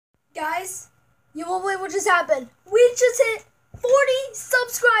Guys, you won't believe what just happened. We just hit 40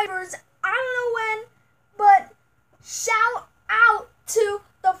 subscribers. I don't know when, but shout out to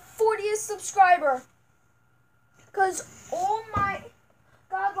the 40th subscriber. Because, oh my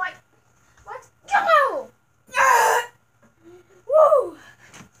God, like, let's go! Woo!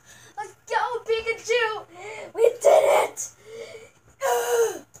 Let's go, Pikachu! We did it!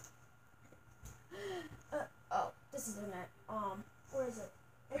 Oh, this is the net. Where is it?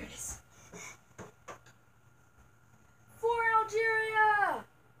 There it is. For Algeria!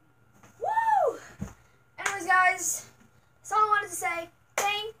 Woo! Anyways, guys, that's all I wanted to say.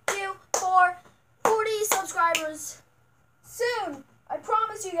 Thank you for 40 subscribers. Soon, I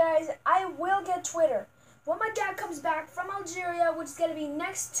promise you guys, I will get Twitter. When my dad comes back from Algeria, which is going to be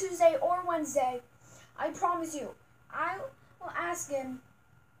next Tuesday or Wednesday, I promise you, I will ask him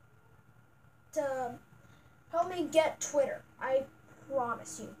to help me get Twitter. I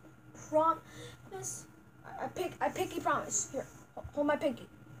promise you. Promise. I pinky promise. Here, hold my pinky.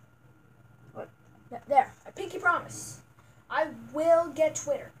 There, I pinky promise. I will get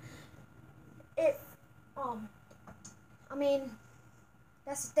Twitter. I mean,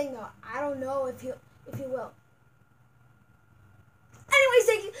 that's the thing though. I don't know if you will. Anyways,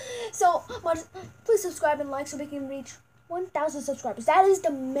 thank you so much. Please subscribe and like so we can reach 1,000 subscribers. That is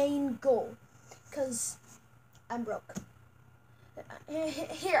the main goal. Because I'm broke.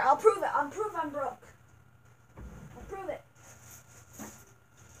 Here, I'll prove it. I'll prove I'm broke. I'll prove it.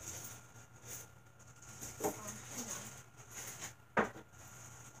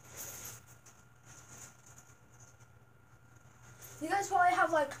 You guys probably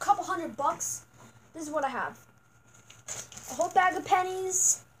have like a couple $100. This is what I have. A whole bag of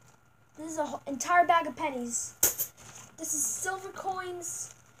pennies. This is an entire bag of pennies. This is silver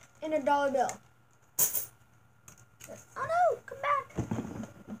coins and a dollar bill. Oh no, come back.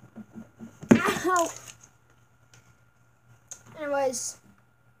 Ow. Anyways.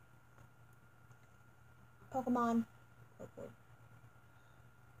 Pokemon.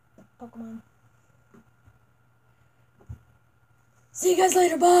 Pokemon. See you guys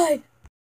later, bye.